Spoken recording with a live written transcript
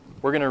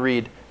We're going to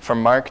read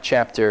from Mark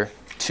chapter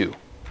 2.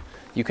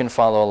 You can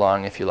follow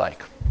along if you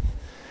like.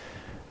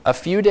 A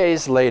few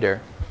days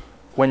later,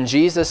 when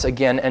Jesus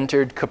again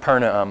entered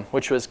Capernaum,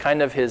 which was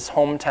kind of his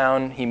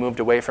hometown, he moved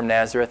away from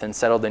Nazareth and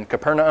settled in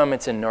Capernaum.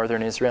 It's in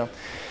northern Israel.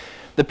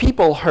 The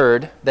people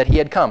heard that he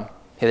had come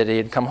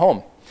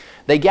home.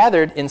 They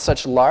gathered in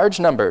such large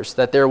numbers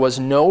that there was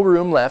no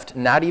room left,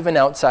 not even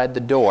outside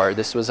the door.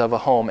 This was of a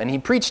home, and he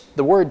preached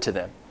the word to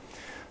them.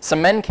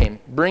 Some men came,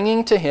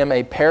 bringing to him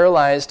a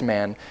paralyzed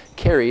man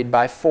carried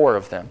by 4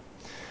 of them.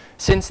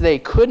 Since they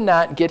could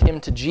not get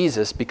him to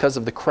Jesus because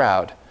of the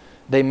crowd,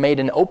 they made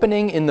an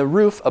opening in the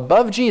roof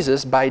above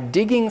Jesus by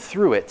digging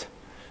through it,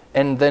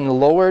 and then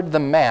lowered the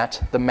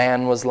mat the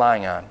man was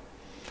lying on.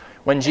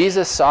 When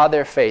Jesus saw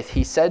their faith,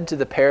 he said to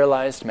the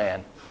paralyzed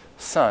man,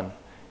 "Son,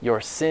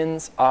 your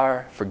sins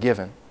are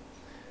forgiven."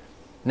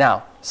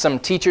 Now, some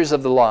teachers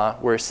of the law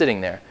were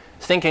sitting there,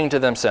 thinking to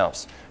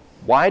themselves,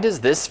 "Why does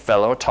this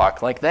fellow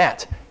talk like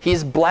that?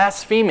 He's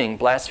blaspheming."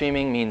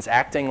 Blaspheming means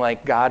acting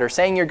like God or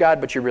saying you're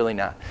God, but you're really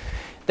not.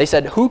 They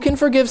said, "Who can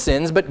forgive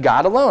sins but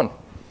God alone?"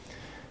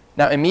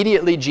 Now,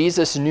 immediately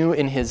Jesus knew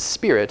in his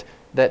spirit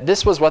that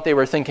this was what they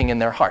were thinking in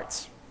their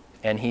hearts.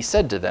 And he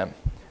said to them,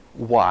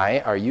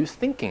 "Why are you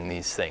thinking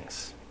these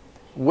things?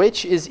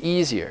 Which is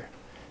easier,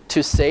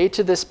 to say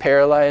to this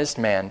paralyzed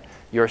man,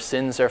 'Your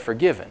sins are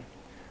forgiven,'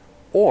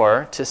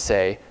 or to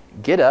say,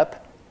 'Get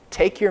up,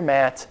 take your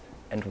mat,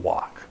 and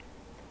walk'?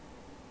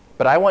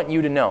 But I want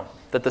you to know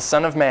that the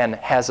Son of Man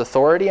has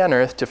authority on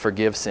earth to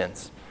forgive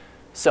sins."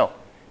 So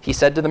he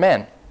said to the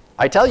man,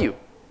 "I tell you,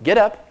 get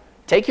up,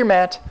 take your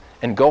mat,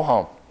 and go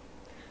home."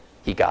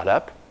 He got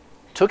up,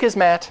 took his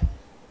mat,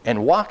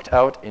 and walked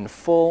out in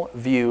full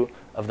view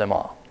of them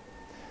all.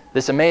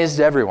 This amazed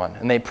everyone,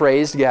 and they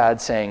praised God,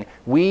 saying,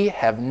 "We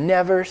have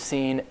never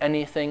seen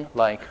anything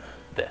like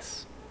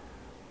this."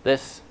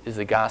 This is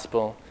the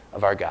gospel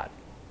of our God.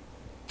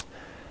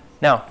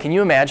 Now, can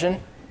you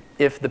imagine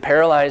if the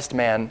paralyzed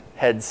man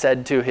had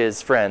said to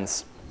his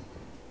friends,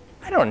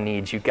 "I don't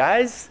need you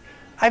guys.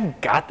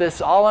 I've got this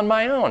all on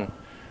my own.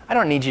 I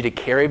don't need you to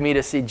carry me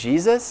to see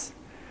Jesus"?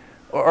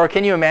 Or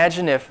can you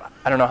imagine if,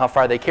 I don't know how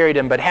far they carried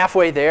him, but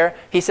halfway there,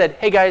 he said,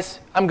 "Hey guys,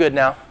 I'm good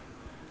now.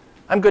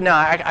 I'm good now.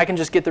 I can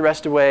just get the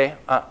rest away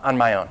on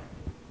my own."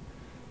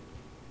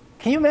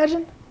 Can you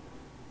imagine?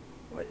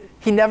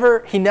 He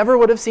never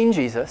would have seen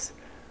Jesus.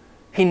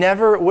 He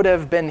never would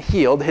have been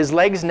healed. His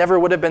legs never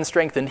would have been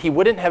strengthened. He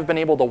wouldn't have been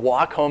able to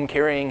walk home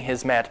carrying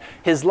his mat.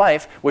 His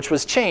life, which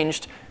was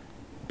changed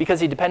because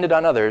he depended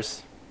on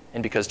others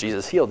and because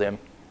Jesus healed him.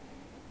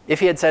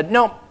 If he had said,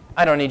 "No,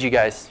 I don't need you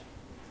guys,"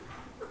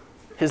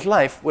 his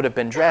life would have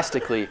been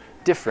drastically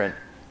different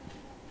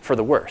for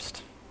the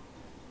worst.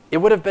 It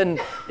would have been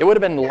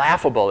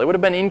laughable. It would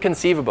have been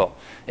inconceivable.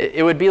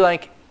 It would be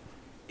like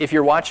if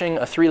you're watching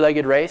a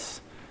 3-legged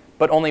race,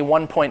 but only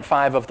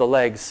 1.5 of the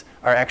legs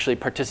are actually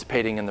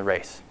participating in the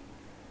race.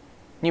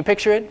 Can you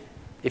picture it?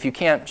 If you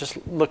can't, just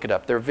look it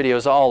up. There are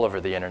videos all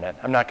over the internet.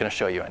 I'm not going to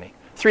show you any.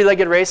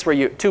 3-legged race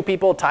where 2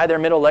 people tie their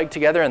middle leg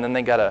together and then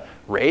they got to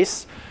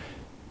race.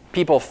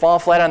 People fall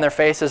flat on their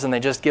faces and they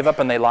just give up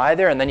and they lie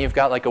there, and then you've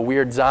got like a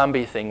weird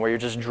zombie thing where you're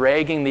just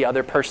dragging the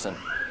other person.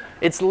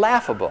 It's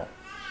laughable.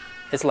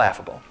 It's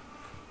laughable.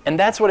 And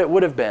that's what it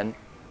would have been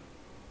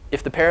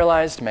if the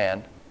paralyzed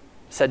man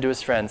said to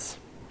his friends,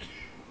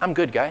 "I'm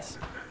good, guys.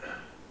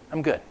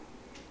 I'm good."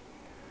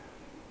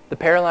 The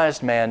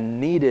paralyzed man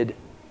needed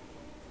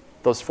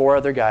those 4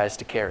 other guys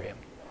to carry him.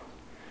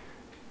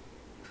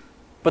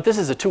 But this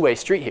is a two-way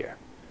street here,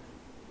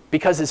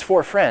 because his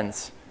 4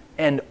 friends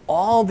and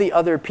all the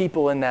other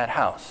people in that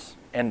house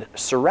and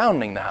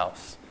surrounding the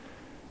house,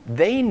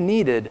 they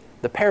needed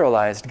the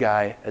paralyzed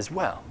guy as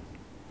well.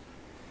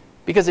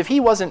 Because if he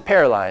wasn't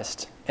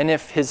paralyzed, and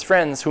if his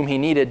friends whom he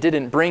needed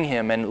didn't bring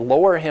him and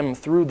lower him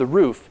through the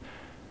roof,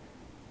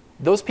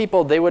 those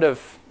people, they would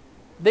have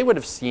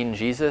seen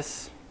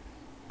Jesus,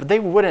 but they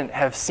wouldn't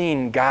have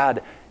seen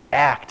God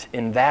act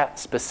in that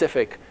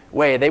specific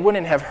way. They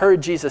wouldn't have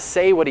heard Jesus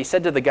say what he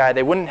said to the guy.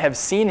 They wouldn't have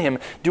seen him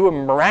do a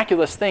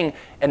miraculous thing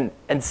and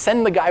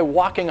send the guy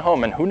walking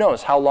home, and who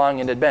knows how long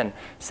it had been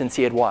since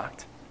he had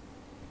walked.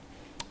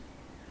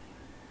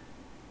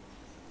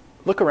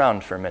 Look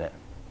around for a minute.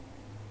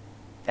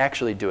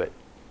 Actually do it.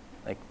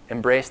 Like,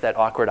 embrace that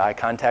awkward eye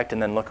contact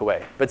and then look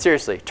away. But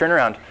seriously, turn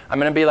around. I'm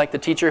going to be like the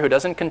teacher who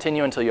doesn't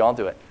continue until you all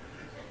do it.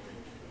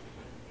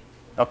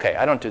 Okay,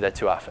 I don't do that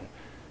too often.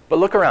 But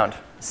look around.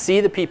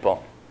 See the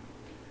people.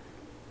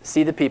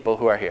 See the people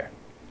who are here.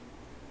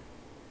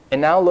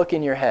 And now look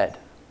in your head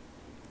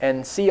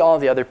and see all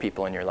the other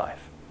people in your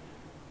life.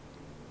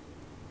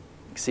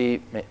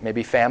 See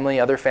maybe family,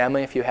 other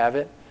family if you have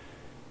it,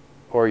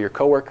 or your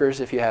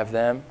coworkers if you have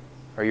them,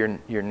 or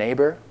your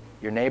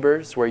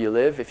neighbors where you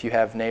live if you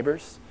have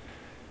neighbors.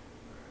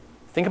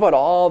 Think about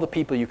all the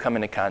people you come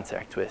into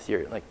contact with.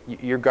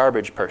 Your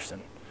garbage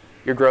person,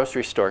 your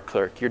grocery store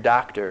clerk, your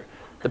doctor,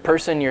 the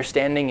person you're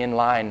standing in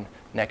line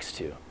next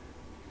to.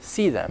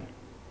 See them.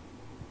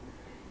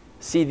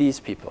 See these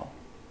people.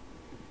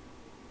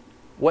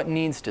 What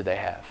needs do they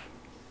have?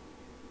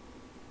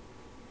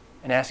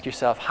 and ask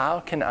yourself, how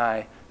can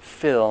I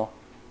fill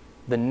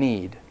the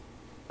need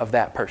of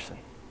that person?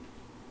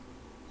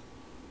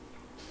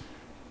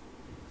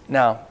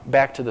 Now,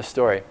 back to the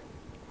story.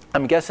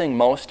 I'm guessing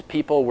most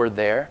people were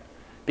there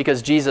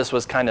because Jesus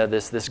was kind of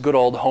this good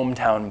old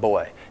hometown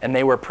boy, and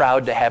they were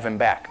proud to have him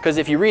back. Because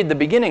if you read the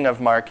beginning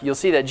of Mark, you'll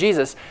see that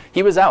Jesus,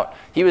 he was out.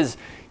 He was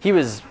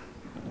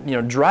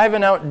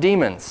driving out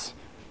demons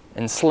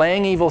and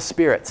slaying evil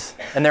spirits.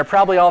 And they're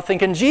probably all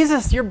thinking,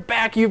 Jesus, you're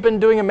back. You've been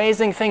doing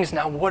amazing things.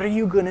 Now what are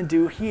you going to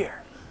do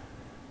here?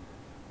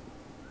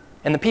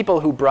 And the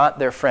people who brought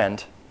their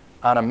friend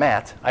on a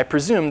mat, I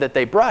presume that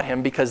they brought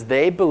him because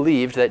they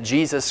believed that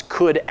Jesus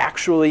could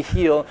actually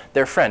heal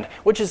their friend,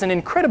 which is an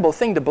incredible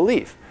thing to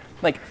believe.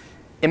 Like,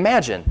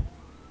 imagine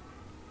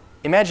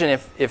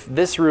if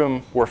this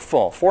room were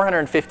full,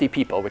 450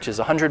 people, which is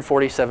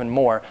 147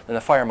 more than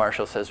the fire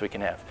marshal says we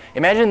can have.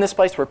 Imagine this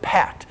place were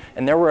packed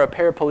and there were a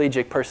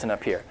paraplegic person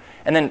up here.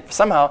 And then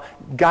somehow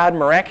God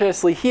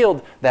miraculously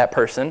healed that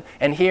person,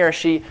 and he or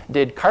she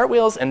did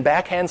cartwheels and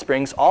back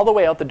handsprings all the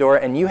way out the door,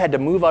 and you had to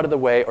move out of the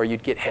way or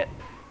you'd get hit.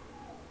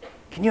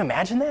 Can you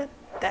imagine that?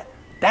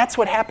 That's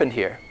what happened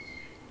here.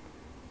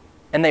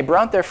 And they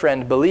brought their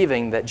friend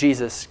believing that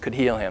Jesus could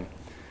heal him.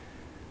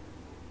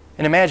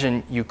 And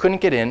imagine you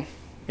couldn't get in.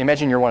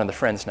 Imagine you're one of the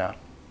friends now.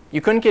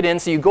 You couldn't get in,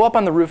 so you go up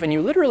on the roof and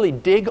you literally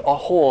dig a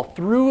hole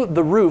through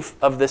the roof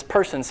of this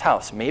person's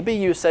house. Maybe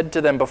you said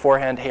to them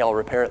beforehand, hey, I'll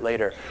repair it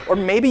later. Or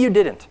maybe you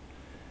didn't.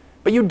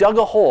 But you dug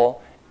a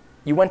hole,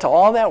 you went to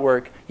all that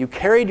work, you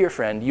carried your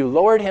friend, you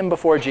lowered him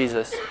before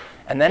Jesus,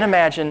 and then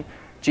imagine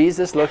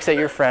Jesus looks at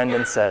your friend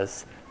and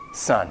says,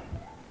 son,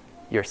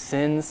 your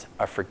sins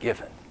are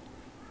forgiven.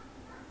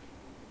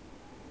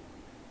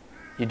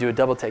 You do a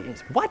double take. You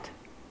say, what?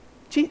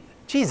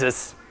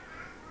 Jesus,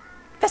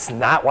 that's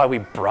not why we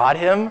brought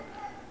him.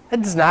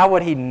 That's not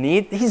what he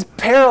needs. He's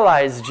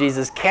paralyzed,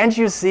 Jesus. Can't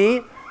you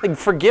see? Like,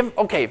 forgive.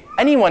 Okay,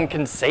 anyone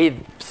can say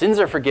sins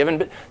are forgiven,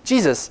 but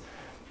Jesus,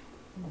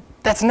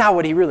 that's not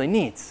what he really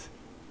needs.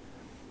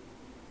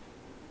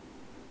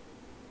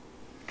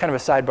 Kind of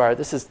a sidebar.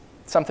 This is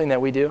something that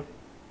we do.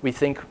 We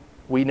think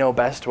we know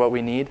best what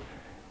we need.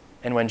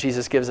 And when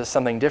Jesus gives us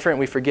something different,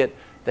 we forget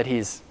that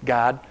he's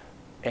God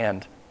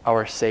and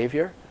our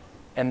Savior.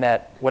 And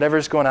that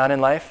whatever's going on in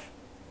life,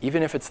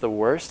 even if it's the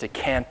worst, it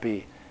can't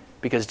be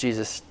because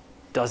Jesus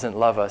doesn't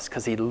love us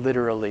because he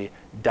literally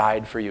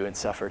died for you and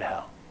suffered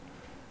hell.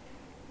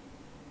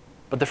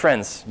 But the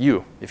friends,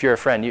 if you're a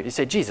friend, you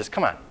say, Jesus,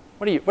 come on,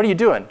 what are you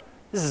doing?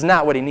 This is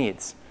not what he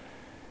needs.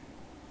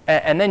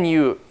 And then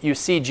you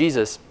see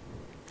Jesus,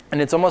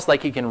 and it's almost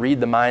like he can read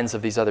the minds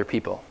of these other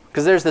people.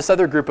 Because there's this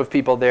other group of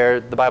people there,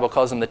 the Bible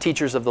calls them the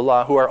teachers of the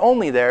law, who are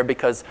only there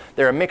because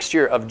they're a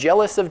mixture of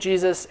jealous of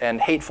Jesus and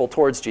hateful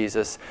towards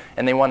Jesus,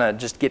 and they want to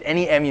just get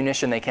any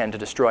ammunition they can to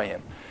destroy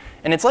him.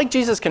 And it's like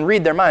Jesus can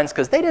read their minds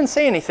because they didn't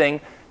say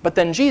anything, but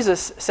then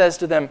Jesus says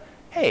to them,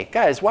 hey,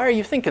 guys, why are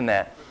you thinking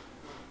that?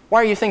 Why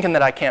are you thinking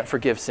that I can't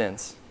forgive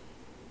sins?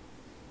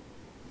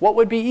 What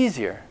would be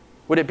easier?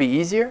 Would it be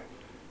easier,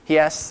 he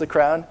asks the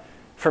crowd,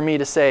 for me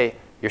to say,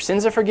 your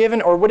sins are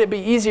forgiven? Or would it be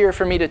easier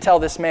for me to tell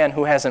this man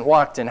who hasn't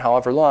walked in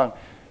however long,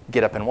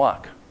 get up and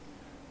walk?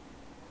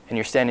 And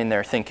you're standing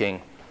there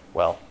thinking,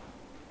 well,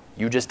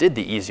 you just did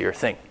the easier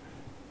thing.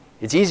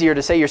 It's easier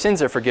to say your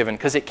sins are forgiven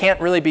because it can't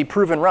really be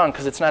proven wrong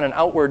because it's not an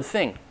outward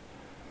thing.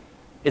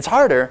 It's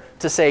harder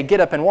to say get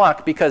up and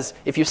walk because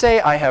if you say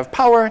I have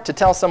power to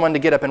tell someone to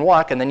get up and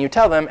walk and then you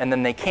tell them and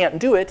then they can't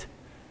do it,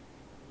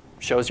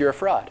 shows you're a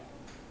fraud.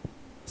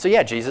 So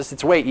yeah, Jesus,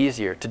 it's way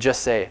easier to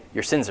just say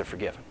your sins are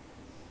forgiven.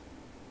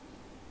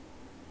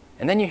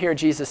 And then you hear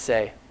Jesus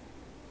say,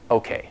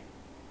 okay,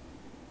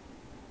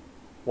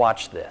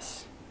 watch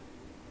this.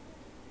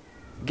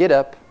 Get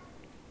up,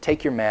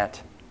 take your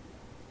mat,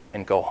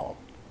 and go home.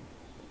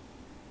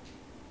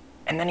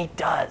 And then he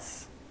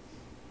does.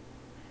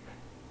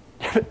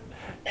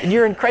 And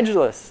you're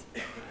incredulous.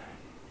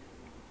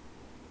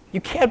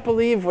 You can't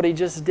believe what he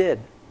just did.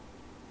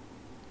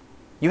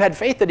 You had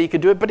faith that he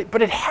could do it,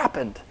 but it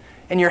happened.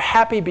 And you're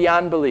happy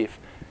beyond belief.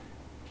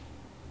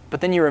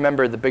 But then you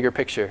remember the bigger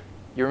picture.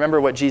 You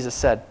remember what Jesus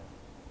said.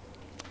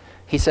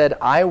 He said,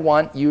 I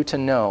want you to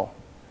know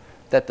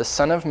that the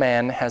Son of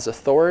Man has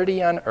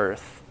authority on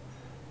earth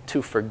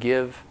to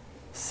forgive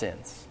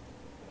sins.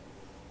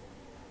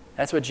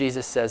 That's what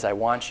Jesus says, I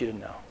want you to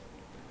know.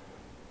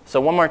 So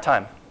one more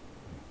time,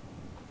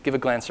 give a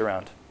glance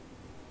around.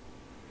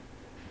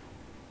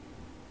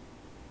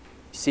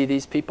 See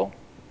these people?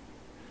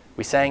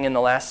 We sang in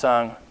the last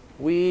song,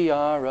 we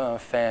are a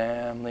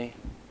family.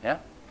 Yeah?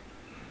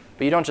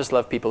 But you don't just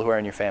love people who are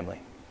in your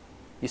family.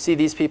 You see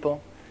these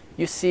people?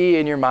 You see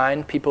in your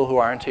mind people who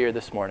aren't here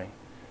this morning.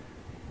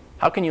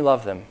 How can you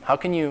love them? How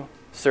can you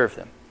serve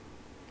them?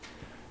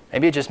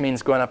 Maybe it just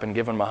means going up and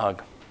giving them a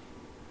hug.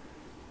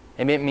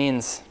 Maybe it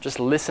means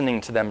just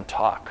listening to them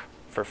talk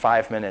for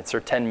 5 minutes or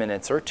 10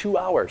 minutes or 2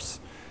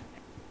 hours.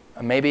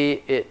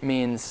 Maybe it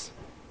means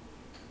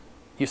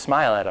you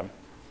smile at them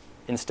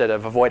instead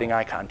of avoiding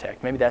eye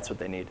contact. Maybe that's what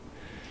they need.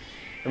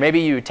 Or maybe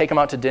you take them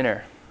out to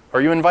dinner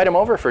Or you invite them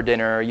over for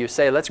dinner, or you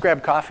say, let's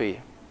grab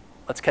coffee,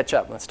 let's catch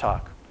up, let's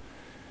talk.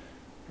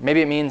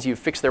 Maybe it means you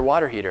fix their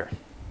water heater,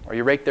 or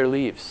you rake their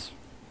leaves.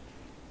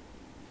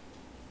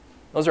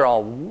 Those are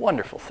all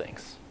wonderful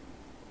things.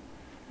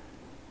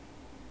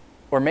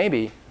 Or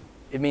maybe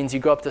it means you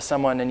go up to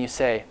someone and you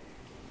say,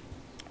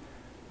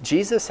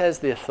 Jesus has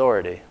the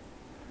authority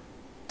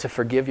to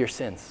forgive your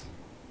sins.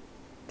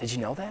 Did you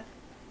know that?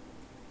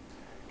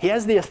 He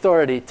has the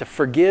authority to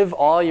forgive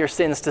all your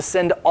sins, to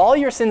send all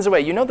your sins away.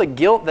 You know the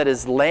guilt that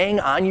is laying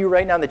on you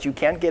right now that you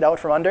can't get out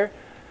from under?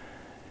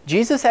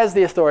 Jesus has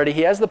the authority,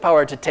 he has the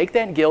power to take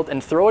that guilt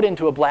and throw it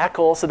into a black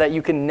hole so that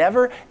you can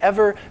never,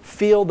 ever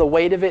feel the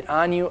weight of it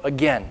on you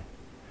again.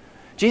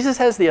 Jesus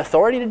has the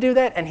authority to do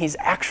that, and he's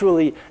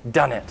actually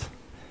done it.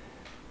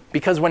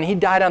 Because when he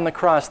died on the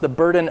cross, the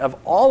burden of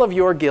all of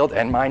your guilt,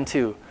 and mine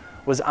too,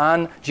 was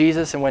on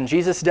Jesus, and when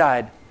Jesus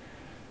died,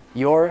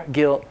 your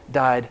guilt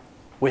died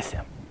with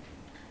him.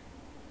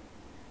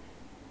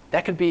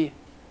 That could be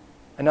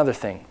another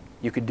thing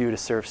you could do to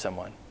serve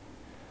someone.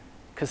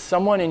 Because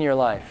someone in your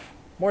life,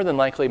 more than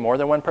likely more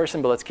than one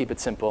person, but let's keep it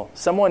simple,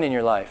 someone in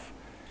your life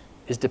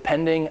is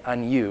depending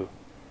on you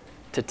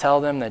to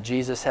tell them that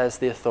Jesus has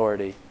the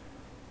authority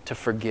to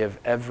forgive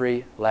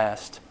every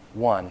last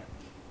one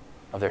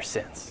of their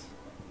sins.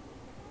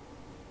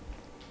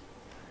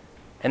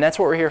 And that's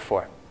what we're here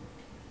for.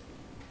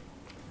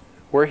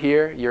 We're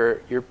here,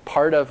 you're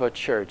part of a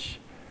church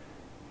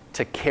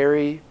to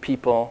carry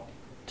people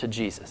to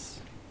Jesus.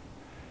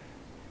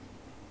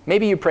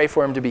 Maybe you pray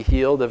for them to be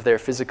healed of their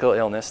physical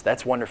illness.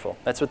 That's wonderful.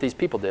 That's what these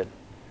people did.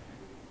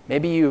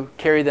 Maybe you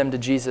carry them to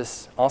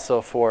Jesus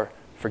also for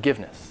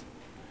forgiveness.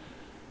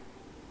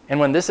 And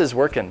when this is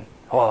working,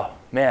 oh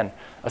man,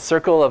 a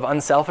circle of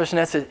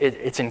unselfishness,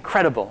 it's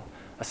incredible.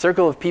 A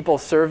circle of people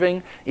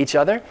serving each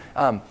other,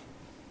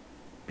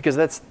 because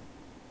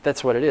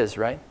that's what it is,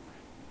 right?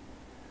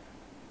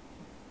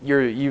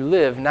 You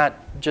live not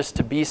just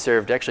to be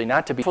served, actually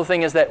not to be. The beautiful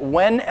thing is that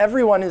when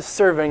everyone is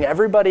serving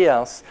everybody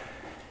else,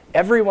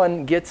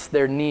 everyone gets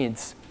their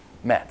needs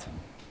met.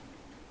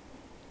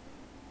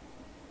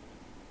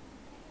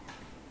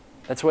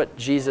 That's what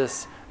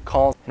Jesus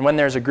calls. And when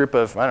there's a group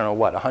of,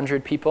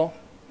 100 people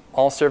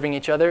all serving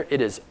each other,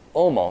 it is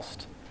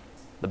almost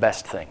the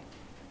best thing.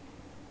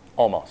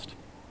 Almost.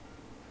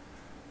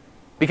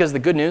 Because the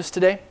good news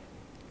today,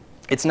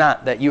 it's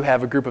not that you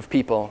have a group of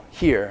people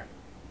here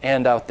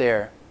and out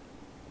there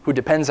who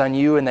depends on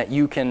you and that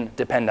you can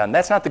depend on.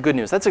 That's not the good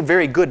news. That's a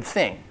very good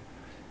thing.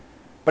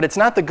 But it's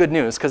not the good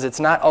news because it's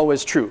not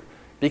always true.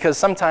 Because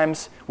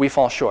sometimes we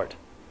fall short.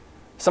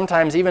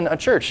 Sometimes even a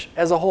church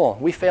as a whole,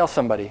 we fail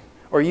somebody.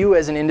 Or you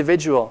as an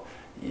individual,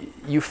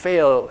 you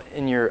fail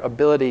in your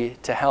ability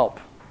to help.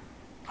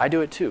 I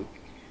do it too.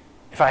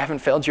 If I haven't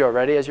failed you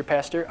already as your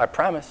pastor, I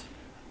promise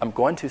I'm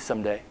going to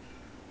someday.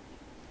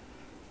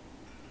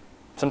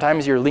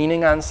 Sometimes you're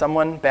leaning on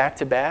someone back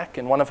to back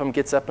and one of them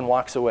gets up and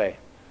walks away.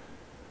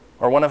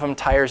 Or one of them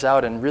tires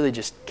out and really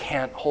just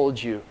can't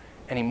hold you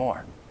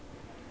anymore.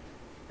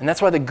 And that's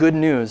why the good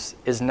news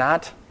is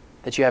not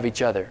that you have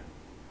each other.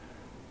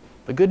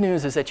 The good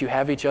news is that you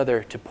have each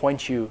other to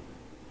point you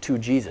to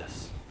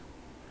Jesus.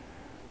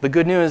 The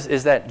good news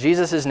is that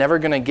Jesus is never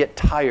going to get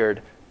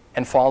tired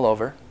and fall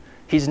over.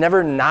 He's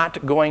never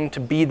not going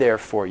to be there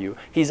for you.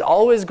 He's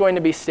always going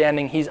to be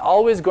standing. He's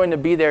always going to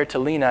be there to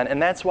lean on.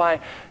 And that's why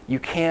you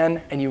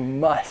can and you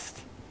must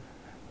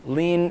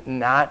lean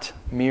not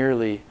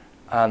merely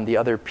on the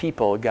other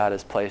people God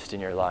has placed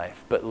in your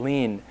life, but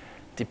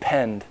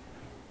depend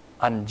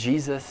on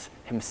Jesus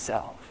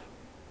himself.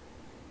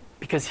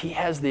 Because he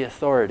has the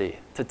authority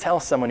to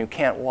tell someone who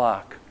can't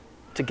walk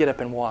to get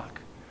up and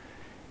walk.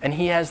 And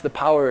he has the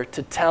power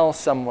to tell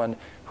someone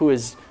who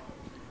is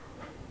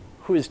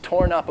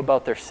torn up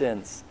about their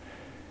sins.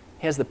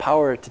 He has the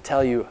power to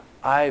tell you,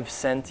 I've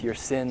sent your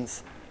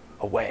sins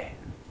away.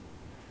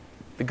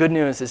 The good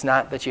news is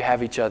not that you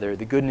have each other.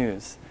 The good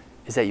news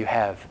is that you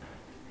have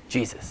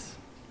Jesus.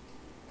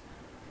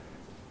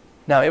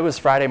 Now, it was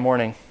Friday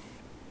morning,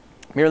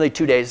 merely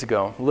 2 days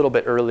ago, a little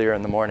bit earlier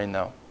in the morning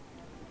though.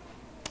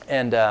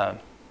 And I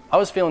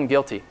was feeling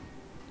guilty,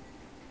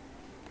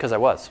 because I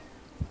was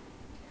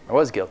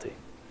guilty.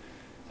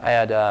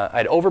 I'd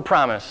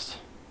overpromised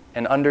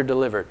and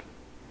underdelivered,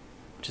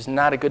 which is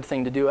not a good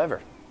thing to do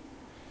ever.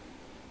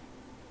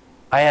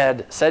 I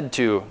had said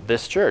to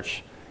this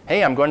church,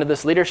 hey, I'm going to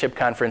this leadership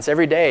conference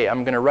every day.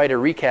 I'm going to write a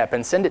recap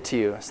and send it to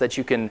you so that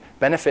you can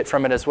benefit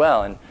from it as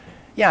well. And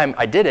yeah,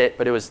 I did it,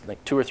 but it was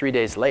like 2 or 3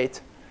 days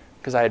late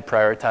because I had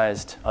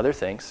prioritized other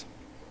things.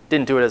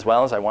 Didn't do it as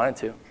well as I wanted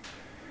to.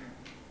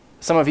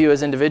 Some of you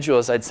as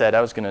individuals, I'd said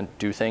I was going to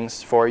do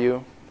things for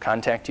you,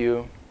 contact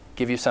you,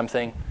 give you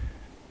something.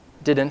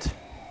 Didn't.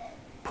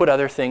 Put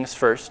other things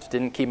first.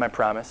 Didn't keep my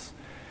promise.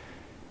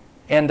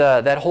 And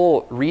that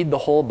whole read the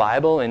whole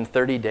Bible in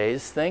 30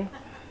 days thing,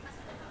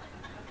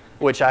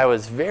 which I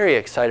was very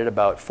excited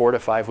about 4 to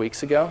 5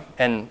 weeks ago,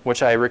 and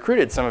which I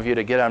recruited some of you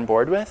to get on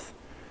board with.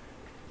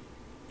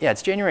 Yeah,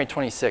 it's January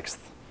 26th.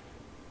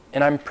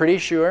 And I'm pretty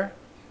sure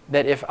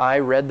that if I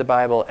read the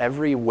Bible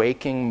every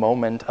waking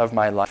moment of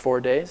my life,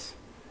 4 days,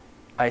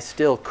 I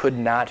still could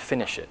not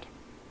finish it.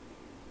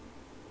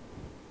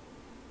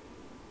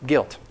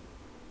 Guilt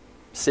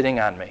sitting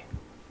on me.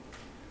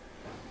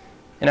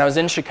 And I was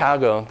in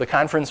Chicago. The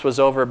conference was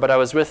over, but I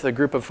was with a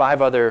group of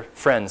 5 other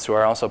friends who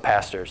are also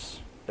pastors.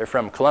 They're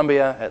from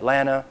Columbia,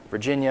 Atlanta,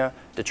 Virginia,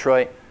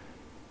 Detroit,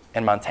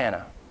 and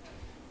Montana.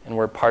 And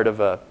we're part of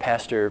a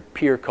pastor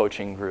peer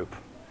coaching group.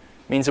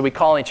 It means that we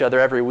call each other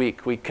every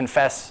week. We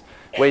confess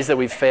ways that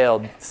we've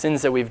failed,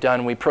 sins that we've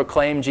done. We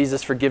proclaim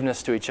Jesus'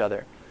 forgiveness to each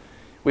other.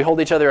 We hold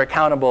each other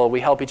accountable.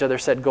 We help each other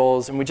set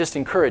goals, and we just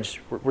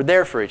encourage. We're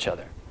there for each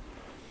other.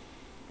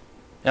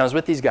 And I was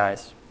with these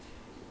guys,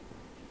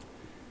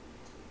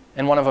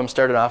 and one of them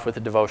started off with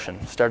a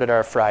devotion, started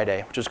our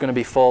Friday, which was going to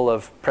be full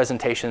of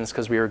presentations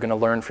because we were going to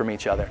learn from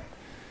each other.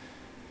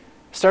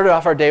 Started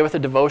off our day with a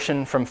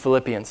devotion from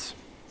Philippians,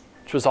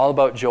 which was all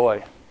about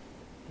joy.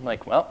 I'm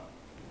like, well,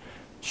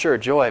 sure,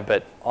 joy,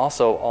 but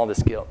also all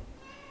this guilt.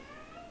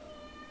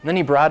 And then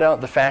he brought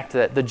out the fact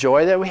that the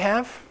joy that we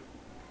have,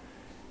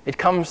 it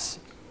comes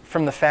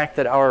from the fact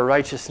that our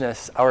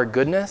righteousness, our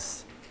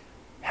goodness,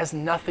 has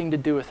nothing to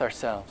do with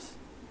ourselves.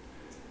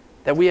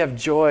 That we have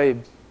joy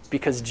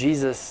because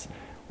Jesus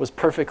was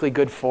perfectly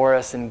good for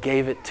us and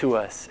gave it to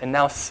us and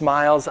now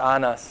smiles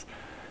on us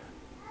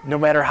no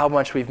matter how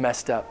much we've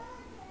messed up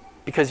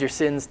because your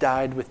sins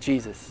died with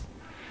Jesus.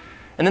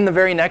 And then the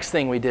very next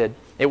thing we did,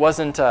 it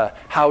wasn't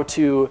how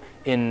to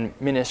in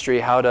ministry,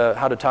 how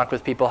to talk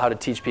with people, how to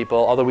teach people,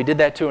 although we did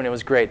that too and it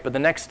was great. But the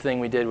next thing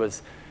we did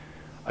was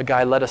a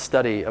guy led a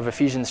study of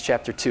Ephesians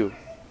chapter 2.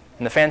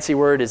 And the fancy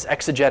word is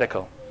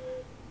exegetical,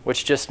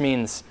 which just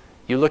means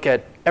you look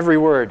at every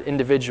word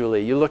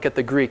individually. You look at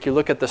the Greek. You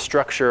look at the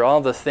structure,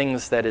 all the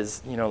things that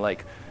is,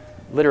 like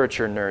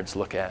literature nerds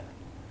look at.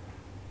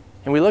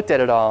 And we looked at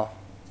it all,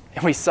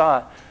 and we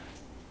saw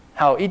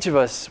how each of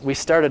us, we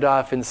started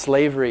off in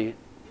slavery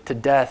to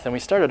death, and we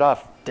started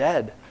off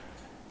dead.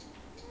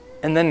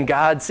 And then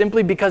God,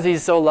 simply because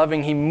he's so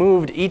loving, he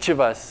moved each of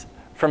us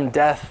from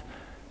death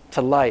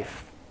to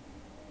life.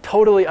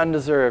 Totally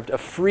undeserved, a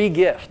free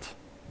gift.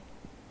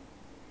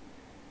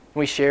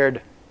 We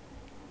shared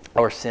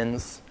our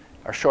sins,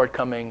 our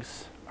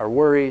shortcomings, our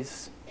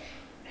worries,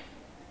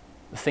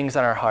 the things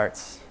on our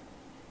hearts.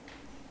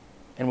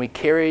 And we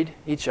carried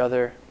each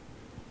other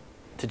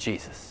to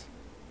Jesus.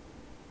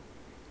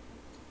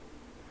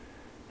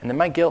 And then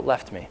my guilt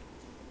left me.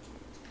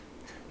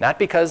 Not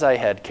because I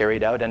had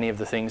carried out any of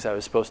the things I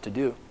was supposed to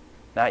do.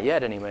 Not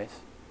yet, anyways.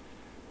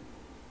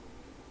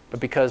 But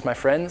because my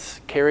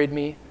friends carried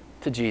me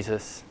to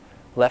Jesus,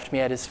 left me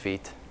at his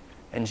feet,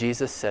 and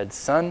Jesus said,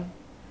 "Son,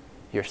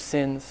 your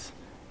sins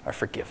are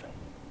forgiven."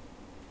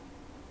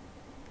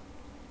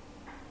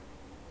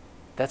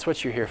 That's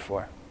what you're here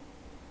for.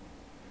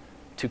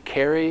 To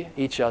carry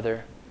each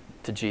other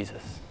to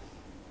Jesus.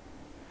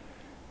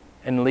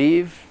 And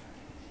leave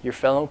your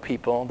fellow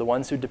people, the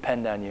ones who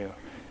depend on you,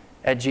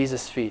 at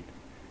Jesus' feet.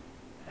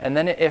 And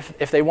then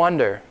if they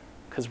wonder,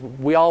 because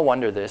we all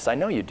wonder this, I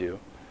know you do,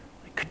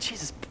 could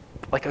Jesus,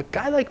 like a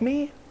guy like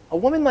me, a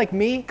woman like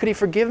me, could he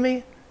forgive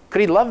me? Could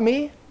he love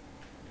me?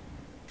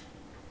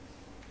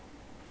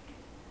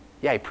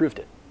 Yeah, he proved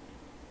it.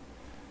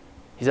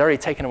 He's already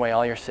taken away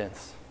all your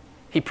sins.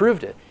 He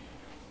proved it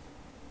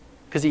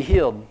because he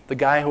healed the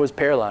guy who was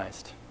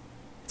paralyzed.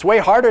 It's way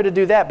harder to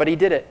do that, but he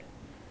did it.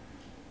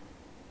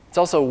 It's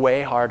also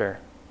way harder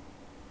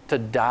to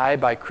die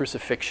by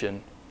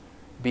crucifixion,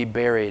 be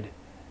buried,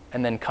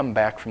 and then come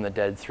back from the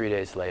dead 3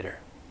 days later.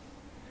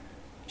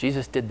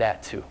 Jesus did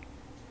that too.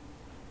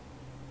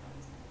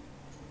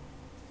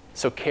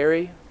 So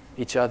carry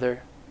each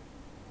other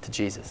to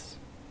Jesus.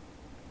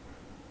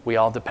 We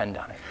all depend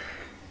on it.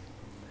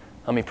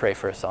 Let me pray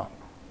for us all.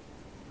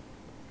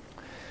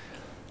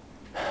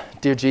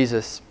 Dear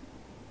Jesus,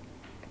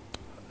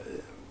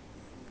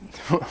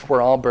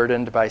 we're all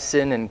burdened by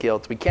sin and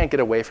guilt. We can't get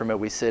away from it.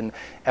 We sin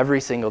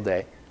every single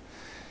day.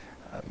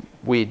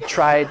 We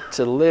try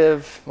to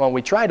live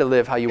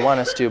how you want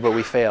us to, but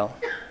we fail.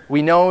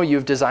 We know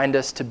you've designed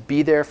us to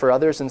be there for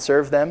others and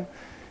serve them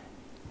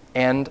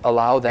and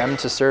allow them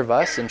to serve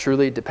us and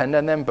truly depend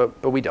on them,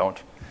 but we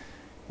don't.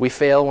 We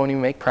fail when we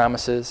make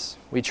promises.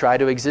 We try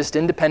to exist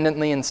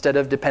independently instead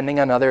of depending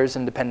on others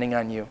and depending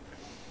on you.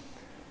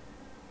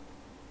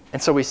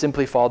 And so we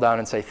simply fall down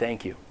and say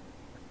thank you.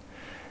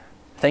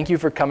 Thank you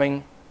for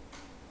coming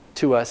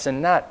to us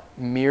and not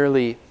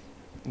merely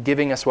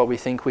giving us what we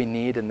think we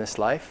need in this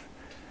life,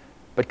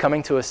 but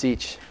coming to us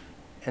each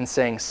and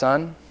saying,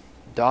 "Son,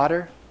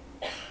 daughter,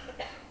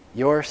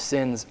 your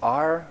sins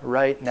are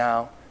right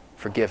now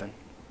forgiven."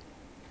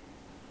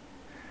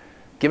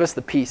 Give us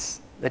the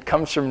peace that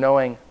comes from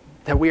knowing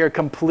that we are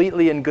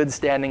completely in good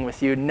standing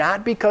with you,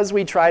 not because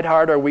we tried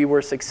hard or we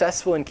were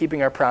successful in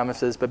keeping our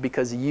promises, but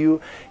because you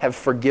have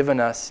forgiven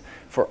us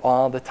for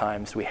all the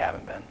times we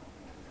haven't been.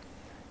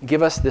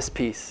 Give us this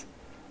peace,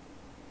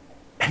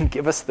 and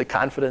give us the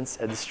confidence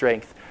and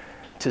strength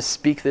to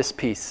speak this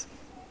peace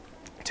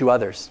to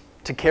others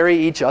to carry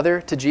each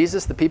other to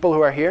Jesus, the people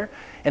who are here,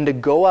 and to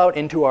go out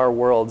into our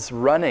worlds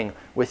running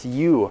with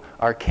you,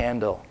 our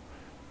candle,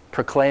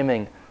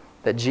 proclaiming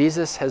that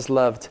Jesus has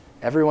loved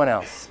everyone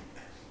else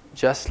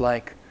just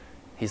like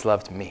he's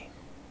loved me.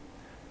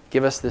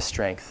 Give us this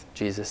strength,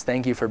 Jesus.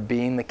 Thank you for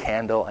being the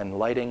candle and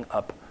lighting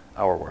up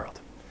our world.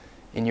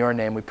 In your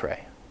name we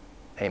pray.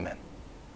 Amen.